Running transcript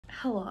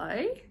Hello.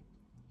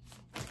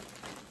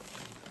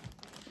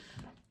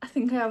 I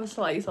think I have a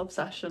slight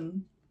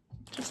obsession.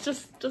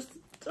 Just a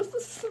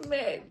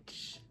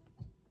smidge.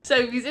 So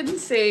if you didn't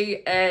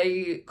see,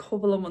 a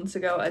couple of months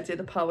ago I did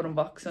a power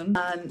unboxing,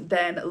 and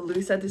then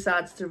Luca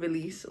decided to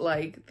release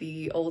like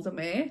the older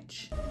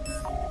merch.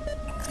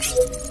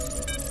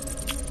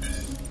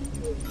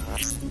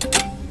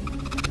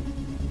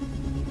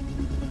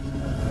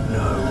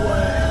 No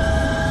way.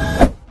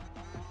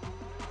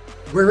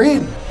 We're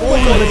in.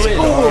 Let's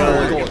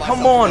go.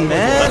 Come on,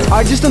 man.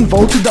 I just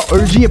unbolted the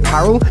OG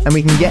Apparel and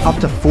we can get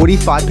up to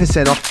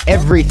 45% off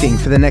everything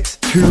for the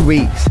next 2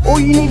 weeks. All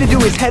you need to do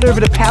is head over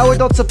to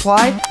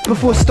power.supply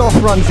before stock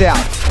runs out.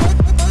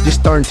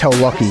 Just don't tell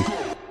Lockie.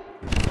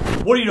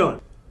 What are you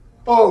doing?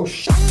 Oh,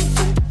 shit.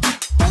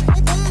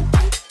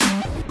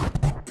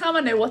 Time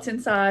I know what's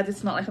inside,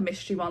 it's not like a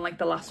mystery one like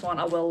the last one.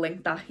 I will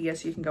link that here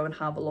so you can go and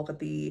have a look at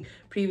the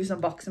previous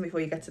unboxing before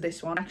you get to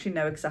this one. I actually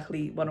know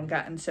exactly what I'm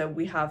getting. So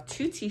we have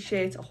 2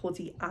 t-shirts, a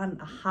hoodie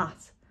and a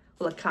hat.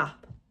 Well, a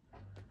cap.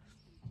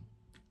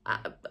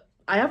 I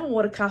haven't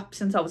worn a cap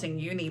since I was in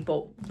uni,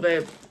 but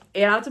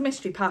it had a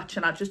mystery patch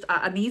and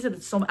I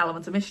needed some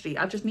element of mystery.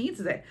 I just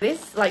needed it.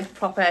 This like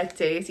proper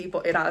dirty,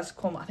 but it has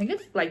come, I think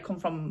it's like come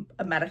from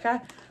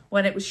America.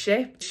 When it was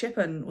shipped,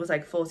 shipping was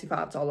like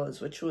 $45,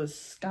 which was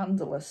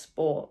scandalous,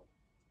 but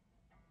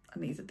I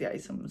needed the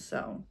items.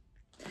 So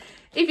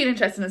if you're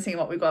interested in seeing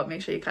what we got,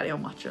 make sure you carry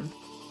on watching.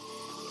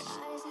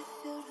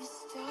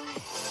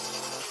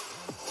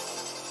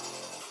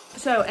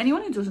 So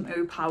anyone who doesn't know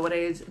who Power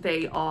is,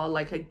 they are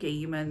like a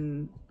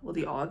gaming, well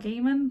they are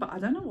gaming, but I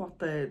don't know what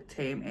the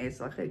term is,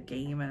 like a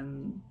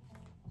gaming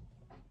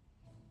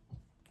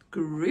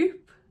group.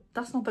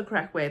 That's not the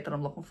correct word that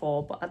I'm looking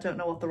for, but I don't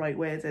know what the right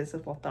word is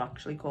of what they're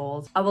actually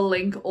called. I will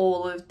link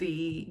all of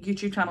the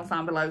YouTube channels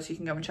down below so you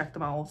can go and check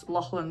them out.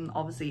 Lachlan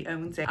obviously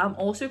owns it. I'm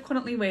also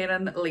currently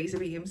wearing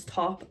Laserbeam's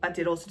top. I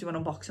did also do an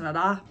unboxing of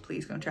that.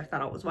 Please go and check that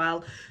out as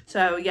well.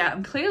 So yeah,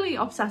 I'm clearly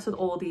obsessed with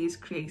all these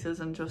creators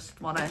and just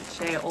want to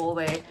share all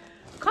their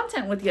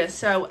content with you.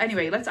 So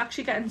anyway, let's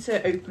actually get into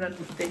opening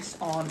this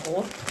on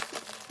up.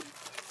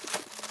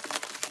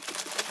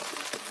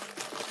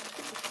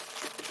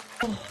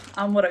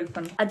 And we're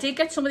open. I did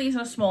get some of these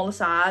in a smaller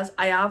size.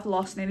 I have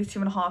lost nearly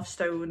 2.5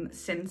 stone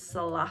since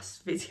the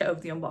last video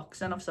of the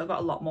unboxing. I've still got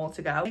a lot more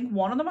to go. I think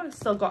one of them I've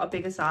still got a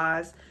bigger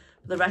size.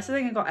 The rest of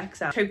the thing I got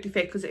XL. Hope they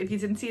fit, because if you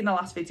didn't see in the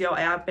last video,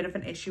 I had a bit of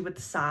an issue with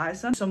the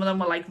size. Some of them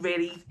were like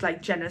really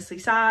like generously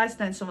sized,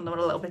 then some of them were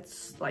a little bit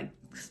like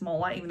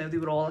smaller, even though they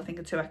were all I think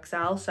a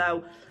 2XL.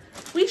 So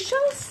we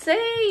shall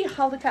see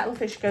how the kettle of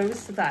fish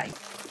goes today.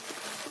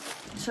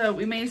 So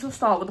we may as well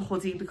start with the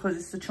hoodie because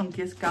it's the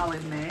chunkiest gal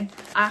in there.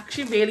 I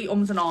actually really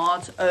ums and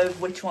ahs of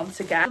which one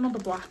to get. Another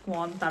black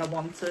one that I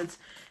wanted.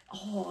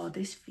 Oh,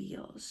 this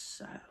feels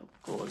so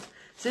good.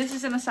 So this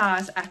is in a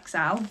size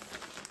XL.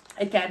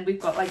 Again, we've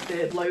got like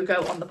the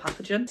logo on the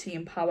packaging,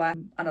 Team Power,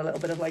 and a little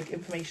bit of like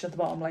information at the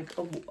bottom, like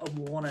a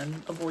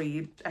warning,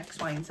 avoid X,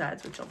 Y, and Z,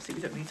 which obviously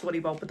we don't need to worry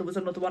about. But there was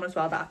another one as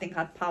well that I think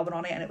had Power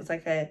on it, and it was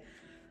like a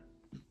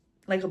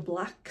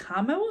black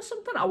camo or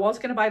something. I was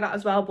gonna buy that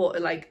as well,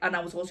 but like, and I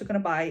was also gonna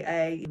buy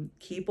a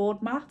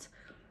keyboard mat,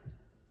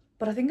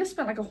 but I think I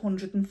spent like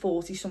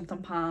 140 something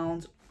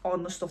pounds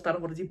on the stuff that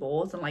I've already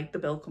bought, and like the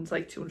bill comes to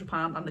like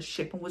 £200, and the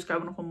shipping was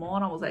going up and more,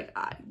 and I was like,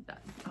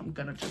 I'm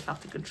gonna just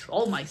have to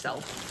control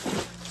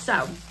myself.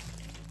 So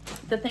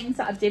the things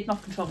that I did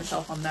not control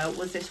myself on though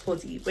was this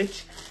hoodie,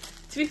 which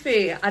to be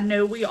fair, I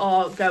know we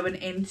are going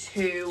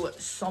into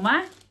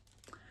summer.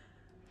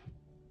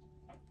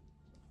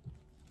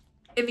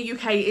 In the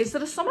UK, is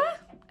there a summer?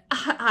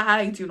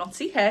 I do not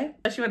see her,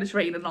 especially when it's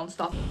raining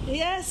non-stop.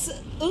 Yes,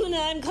 Una,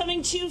 I'm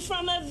coming to you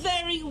from a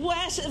very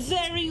wet,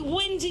 very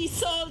windy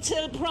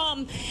Salthill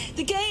prom.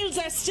 The gales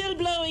are still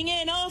blowing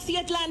in off the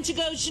Atlantic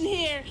Ocean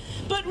here,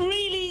 but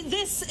really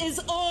this is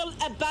all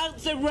about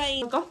the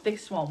rain. I got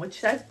this one, which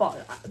says,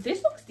 but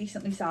this looks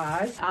decently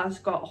sized. It has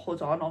got a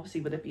hood on,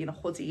 obviously with it being a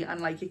hoodie, and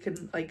like you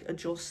can like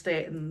adjust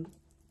it and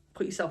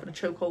put yourself in a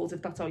chokehold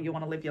if that's how you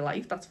want to live your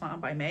life. That's fine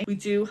by me. We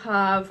do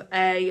have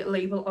a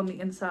label on the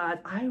inside.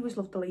 I always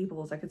love the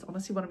labels. Like, it's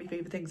honestly one of my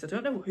favorite things. I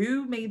don't know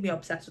who made me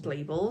obsessed with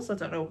labels. I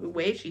don't know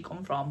where she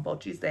come from,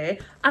 but she's there.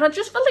 And I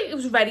just felt like it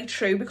was very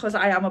true because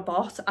I am a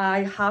bot. I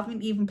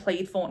haven't even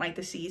played Fortnite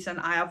this season.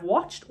 I have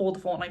watched all the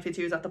Fortnite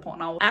videos that they're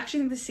putting out. I actually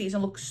think this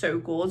season looks so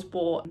good,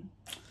 but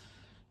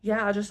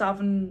yeah, I just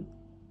haven't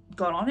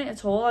gone on it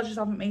at all. I just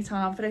haven't made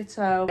time for it.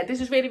 So this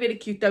is really, really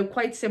cute though.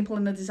 Quite simple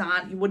in the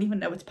design. You wouldn't even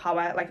know it's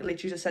Power. Like, it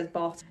literally just says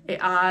bot.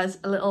 It has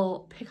a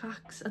little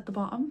pickaxe at the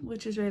bottom,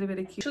 which is really,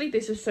 really cute. Actually,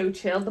 this is so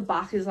chill. The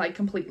back is like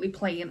completely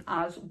plain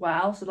as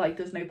well, so like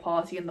there's no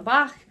party in the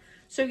back.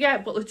 So yeah,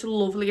 but it's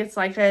lovely. It's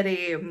like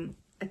a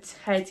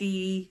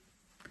teddy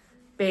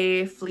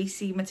bear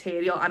fleecy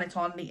material, and it's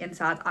on the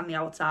inside and the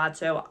outside,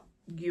 so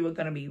you are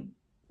gonna be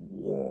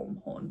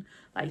warm, hun.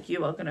 Like,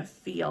 you are gonna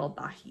feel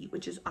that heat,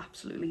 which is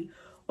absolutely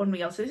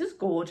unreal. So this is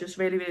gorgeous.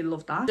 Really, really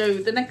love that. So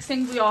the next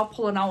thing we are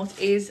pulling out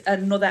is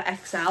another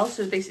XL.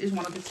 So this is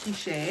one of the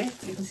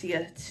t-shirts. You can see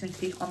a sneak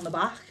peek on the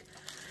back.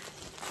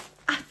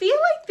 feel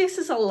like this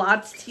is a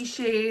lad's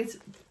t-shirt,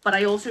 but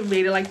I also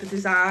really like the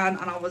design,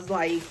 and I was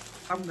like,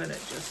 I'm gonna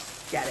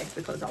just get it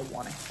because I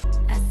want it.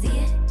 I see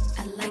it,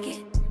 I like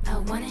it, I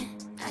want it,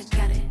 I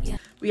got it, yeah.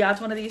 We had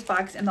one of these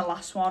bags in the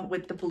last one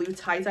with the blue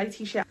tie-dye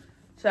t-shirt.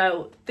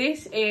 So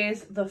this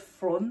is the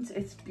front.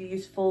 It's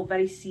beautiful,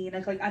 very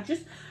scenic. Like, I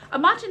just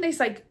imagine this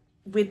like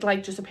with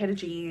like just a pair of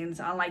jeans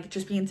and like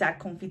just being dead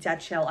comfy, dead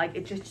chill. Like,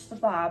 it's just a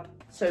vibe.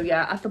 So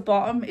yeah, at the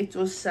bottom it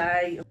does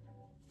say,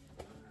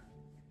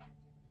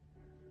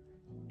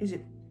 is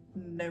it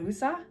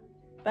Nosa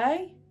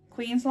Bay,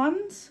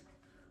 Queensland?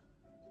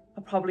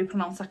 I probably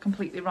pronounced that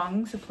completely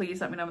wrong, so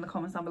please let me know in the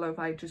comments down below if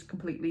I just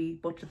completely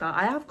butchered that.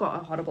 I have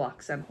got a horrible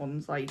accent,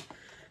 ones, like,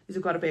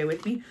 you've got to bear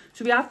with me.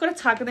 So we have got a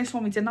tag on this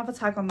one. We didn't have a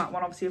tag on that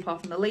one, obviously,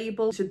 apart from the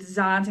label. So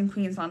designed in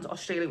Queensland,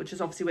 Australia, which is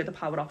obviously where the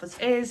Power office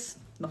is.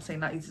 Not saying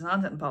that he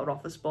designed it in the Power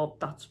office, but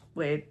that's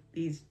where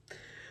he's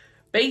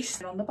based.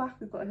 And on the back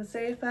we've got like a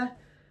surfer,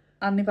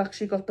 and they've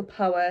actually got the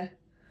Power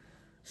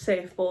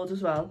surfboard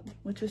as well,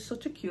 which is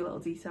such a cute little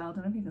detail. I don't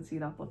know if you can see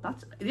that, but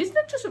that's, isn't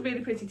it just a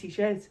really pretty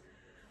t-shirt?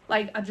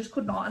 Like, I just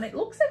could not, and it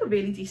looks like a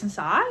really decent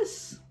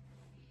size.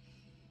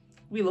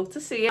 We love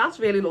to see it. That's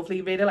really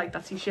lovely. Really like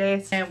that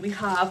t-shirt. And we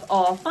have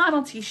our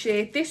final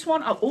t-shirt. This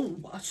one, oh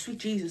sweet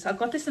Jesus, I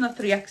got this in a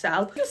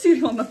 3XL. You see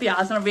the one that the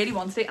has, and I really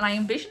wanted it, and I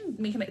envisioned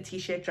making it a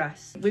t-shirt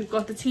dress. We've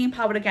got the Team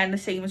Power again, the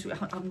same as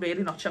I'm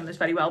really not showing this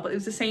very well, but it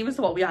was the same as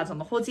what we had on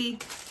the hoodie.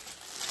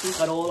 We've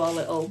got all our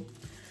little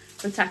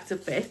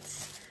protective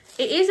bits.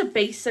 It is a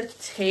basic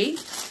tee,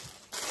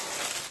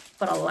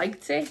 but I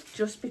liked it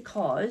just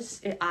because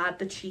it had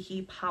the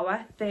cheeky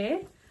Power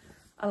there.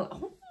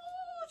 Oh,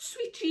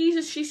 sweet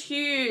Jesus, she's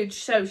huge.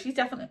 So she's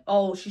definitely,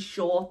 oh, she's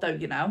short though,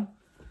 you know.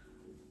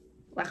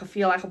 Like, I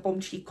feel like a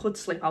bum cheek could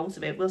slip out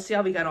of it. We'll see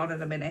how we get on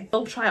in a minute.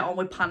 We'll try it on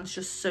with pants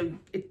just so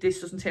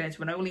this doesn't turn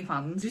into an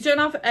OnlyFans. We don't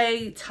have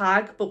a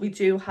tag, but we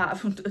do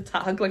have a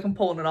tag, like I'm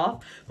pulling it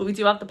off. But we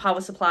do have the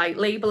Power Supply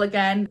label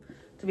again.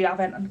 Do we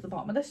have it at the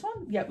bottom of this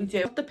one? Yeah, we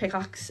do. The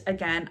pickaxe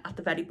again at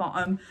the very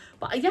bottom.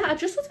 But yeah, I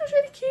just thought it was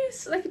really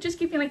cute. Like, it just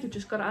gives you like you've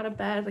just got out of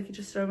bed, like you're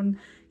just throwing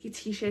your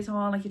t-shirt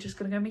on, like you're just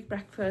gonna go make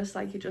breakfast,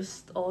 like you're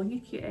just all in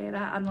your cute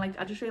area, and like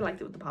I just really liked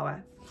it with the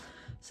Power.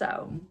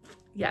 So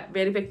yeah,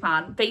 really big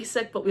fan.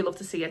 Basic, but we love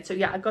to see it. So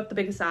yeah, I got the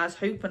bigger size,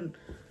 hoping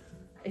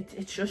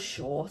it's just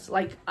short.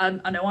 Like, I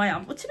know I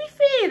am, but to be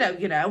fair though,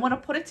 you know, when I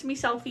put it to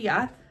myself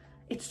here,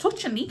 it's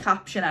touching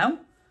kneecaps, you know.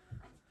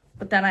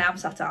 But then I am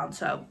sat down,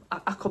 so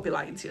I could be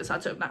lying to you, so I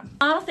don't know.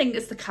 Final thing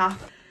is the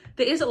cap.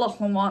 There is a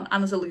Lachlan one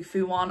and there's a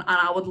Lufu one, and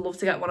I would love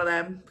to get one of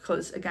them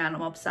because, again,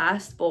 I'm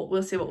obsessed, but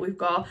we'll see what we've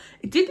got.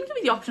 It didn't give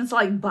me the option to,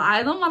 like,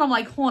 buy them, and I'm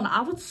like, hon,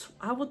 I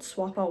would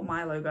swap out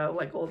my logo,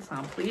 like, all the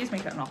time. Please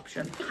make it an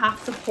option.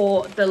 Have to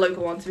put the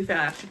logo on, to be fair.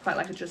 I actually quite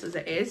like it just as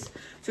it is.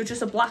 So it's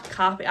just a black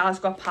cap. It has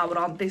got Power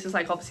on. This is,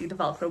 like, obviously the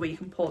Velcro where you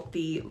can put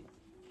the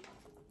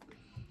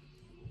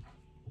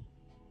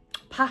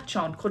patch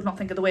on, could not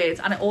think of the words,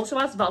 and it also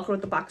has Velcro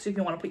at the back, so if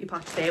you want to put your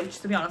patch there, which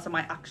to be honest I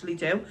might actually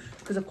do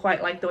because I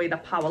quite like the way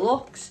that Power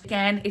looks.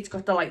 Again, it's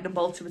got the lightning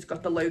bolt, so it's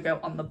got the logo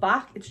on the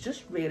back. It's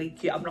just really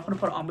cute. I'm not going to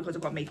put it on because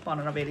I've got makeup on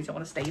and I really don't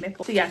want to stain it.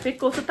 So yeah, a bit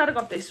gutted that I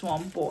got this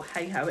one, but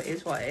hey ho, it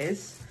is what it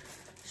is.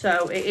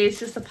 So it is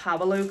just a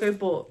Power logo,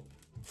 but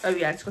oh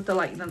yeah, it's got the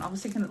lightning. I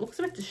was thinking it looks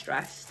a bit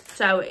distressed.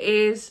 So it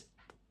is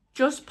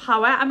just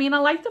Power. I mean, I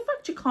like the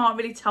fact you can't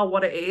really tell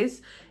what it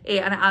is,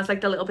 and it has like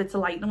the little bits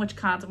of lightning, which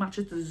kind of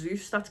matches the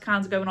Zeus that's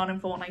kind of going on in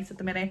Fortnite at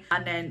the minute.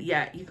 And then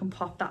yeah, you can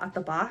pop that at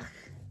the back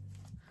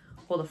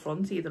or the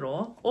front, either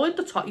or at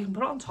the top. You can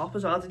put it on top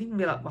as well. I didn't even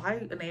realize why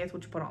on earth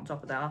would you put it on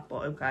top of that,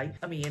 but okay.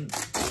 I mean,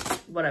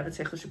 whatever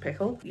tickles your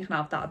pickle. You can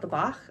have that at the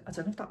back. I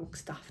don't know if that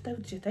looks daft though,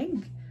 do you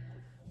think?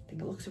 I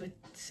think it looks a bit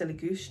silly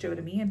goose, do you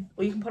know what I mean?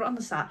 Or you can put it on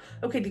the side.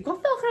 Okay, they've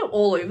got Velcro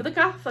all over the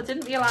gaff. I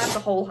didn't realise the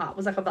whole hat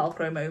was like a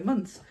Velcro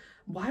moment.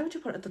 Why would you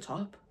put it at the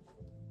top?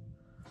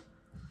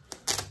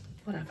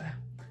 Whatever.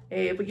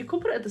 But you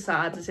could put it at the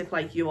side as if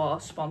like you are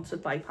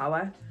sponsored by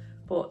Power.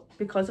 But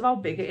because of how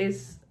big it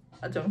is,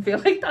 I don't feel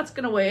like that's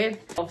going to work.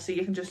 Obviously,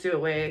 you can just do it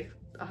where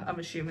I'm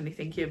assuming they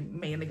think you're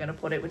mainly going to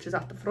put it, which is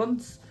at the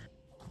front.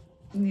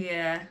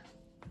 Yeah.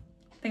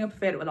 I think I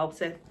prefer it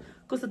without it.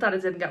 Because the dad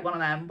didn't get one of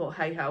them, but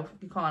hey ho,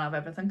 you can't have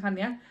everything, can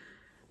you?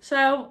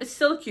 So it's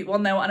still a cute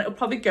one though, and it'll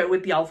probably go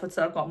with the outfits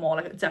that I've got more.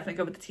 Like, it'll definitely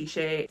go with the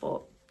t-shirt,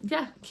 but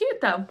yeah, cute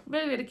though,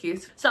 really, really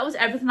cute. So that was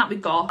everything that we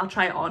got. I'll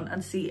try it on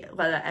and see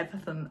whether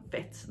everything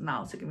fits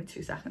now, so give me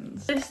 2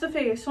 seconds. This is the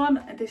first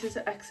one. This is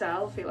an XL.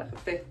 I feel like it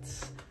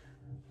fits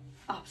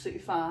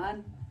absolutely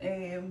fine.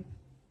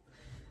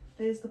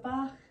 There's the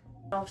back.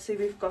 Obviously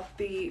we've got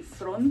the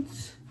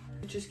front,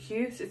 which is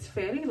cute. It's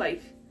fairly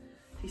like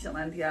decent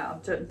length. Yeah, I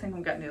don't think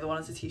I'm getting the other one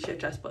as a t-shirt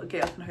dress, but a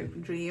girl can hope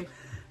and dream.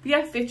 But yeah,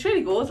 it fits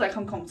really good. Like,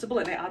 I'm comfortable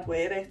in it. I'd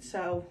wear it,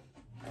 so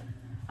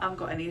I haven't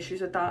got any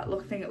issues with that.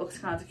 Look, I think it looks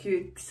kind of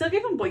cute. Still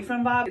giving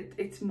boyfriend vibe.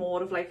 It's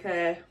more of like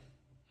a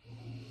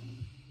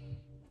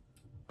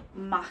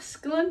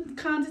masculine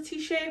kind of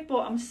t-shirt,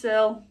 but I'm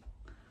still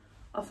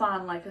a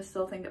fan. Like, I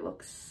still think it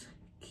looks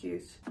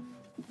cute.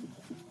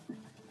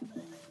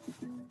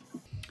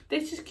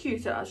 This is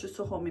cute. I just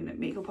took all my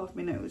makeup off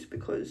my nose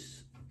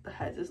because the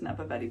head is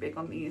never very big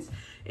on these.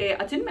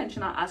 I didn't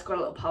mention that I've got a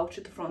little pouch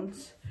at the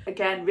front.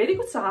 Again, really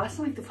good size.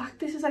 And like the fact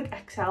this is like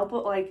XL,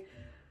 but like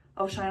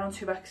I was trying on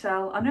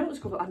 2XL. I know it was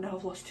good, but I know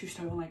I've lost 2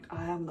 stone. Like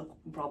I am the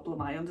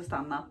problem. I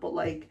understand that, but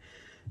like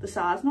the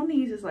size on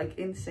these is like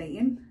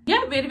insane.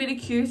 Yeah, really, really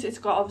cute. It's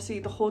got obviously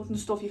the hood and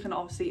stuff. You can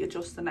obviously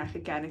adjust the neck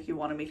again if you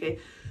want to make it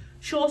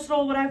shorter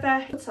or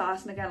whatever. Good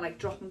size, and again, like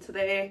drop them to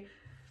there.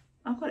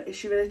 I've got an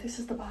issue with it. This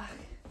is the back.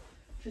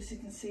 Just so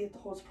you can see it, the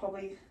hood's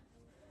probably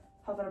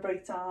having a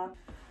breakdown.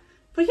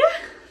 But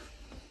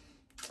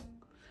yeah,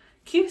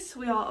 cute.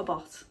 We are a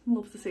bot.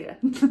 Love to see it.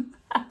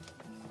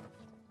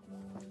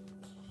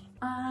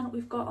 And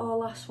we've got our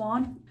last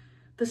one.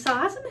 The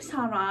size in this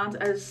time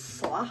around has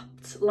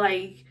slapped.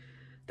 Like,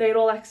 they're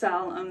all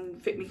XL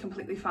and fit me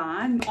completely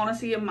fine.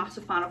 Honestly, a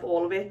massive fan of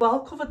all of it. Well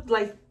covered,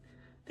 like,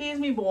 there's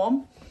me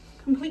bum.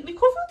 Completely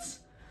covered.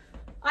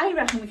 I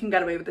reckon we can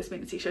get away with this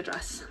mini t-shirt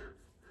dress.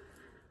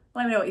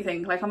 Let me know what you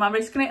think. Like, am I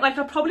risking it? Like,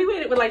 I'd probably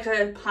wear it with like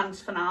a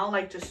pants for now,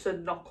 like just to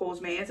not cause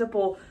major,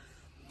 but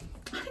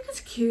I think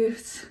it's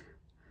cute.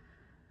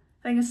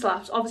 I think it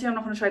slaps. Obviously, I'm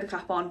not going to try the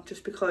cap on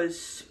just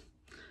because,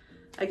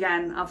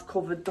 again, I've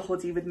covered the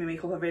hoodie with my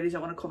makeup. I really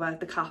don't want to cover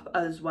the cap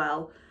as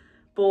well.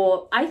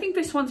 But I think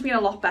this one's been a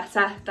lot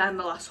better than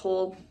the last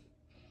haul.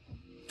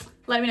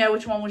 Let me know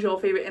which one was your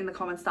favourite in the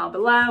comments down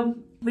below.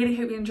 Really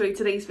hope you enjoyed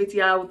today's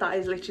video. That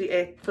is literally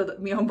it for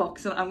me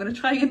unboxing. I'm going to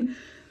try and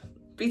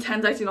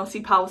pretend I do not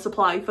see Power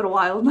Supply for a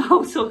while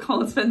now, so I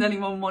can't spend any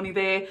more money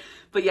there.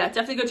 But yeah,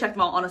 definitely go check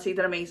them out. Honestly,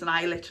 they're amazing.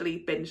 I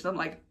literally binged them.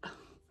 Like,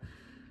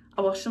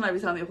 I watch them every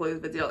time they upload a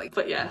video. Like,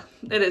 but yeah,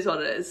 it is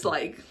what it is.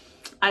 Like,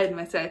 I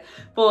admit it.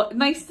 But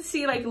nice to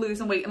see like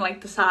losing weight and like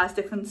the size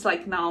difference.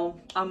 Like now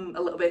I'm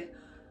a little bit,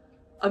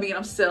 I mean,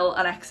 I'm still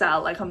an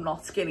XL, like I'm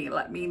not skinny,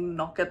 let me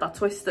not get that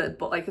twisted,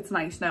 but like it's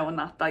nice knowing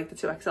that like the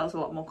 2XL is a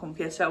lot more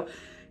comfier, so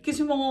it gives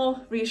me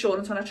more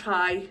reassurance when I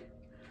try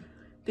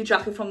the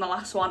jacket from the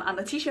last one and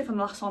the t-shirt from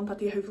the last one that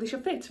they hopefully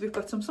should fit. We've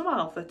got some summer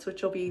outfits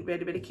which will be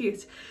really, really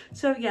cute.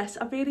 So yes,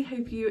 I really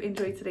hope you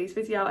enjoyed today's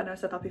video. I know I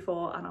said that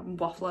before and I'm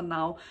waffling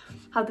now.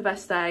 Have the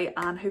best day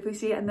and hopefully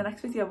see you in the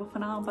next video, but for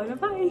now, bye bye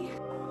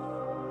bye.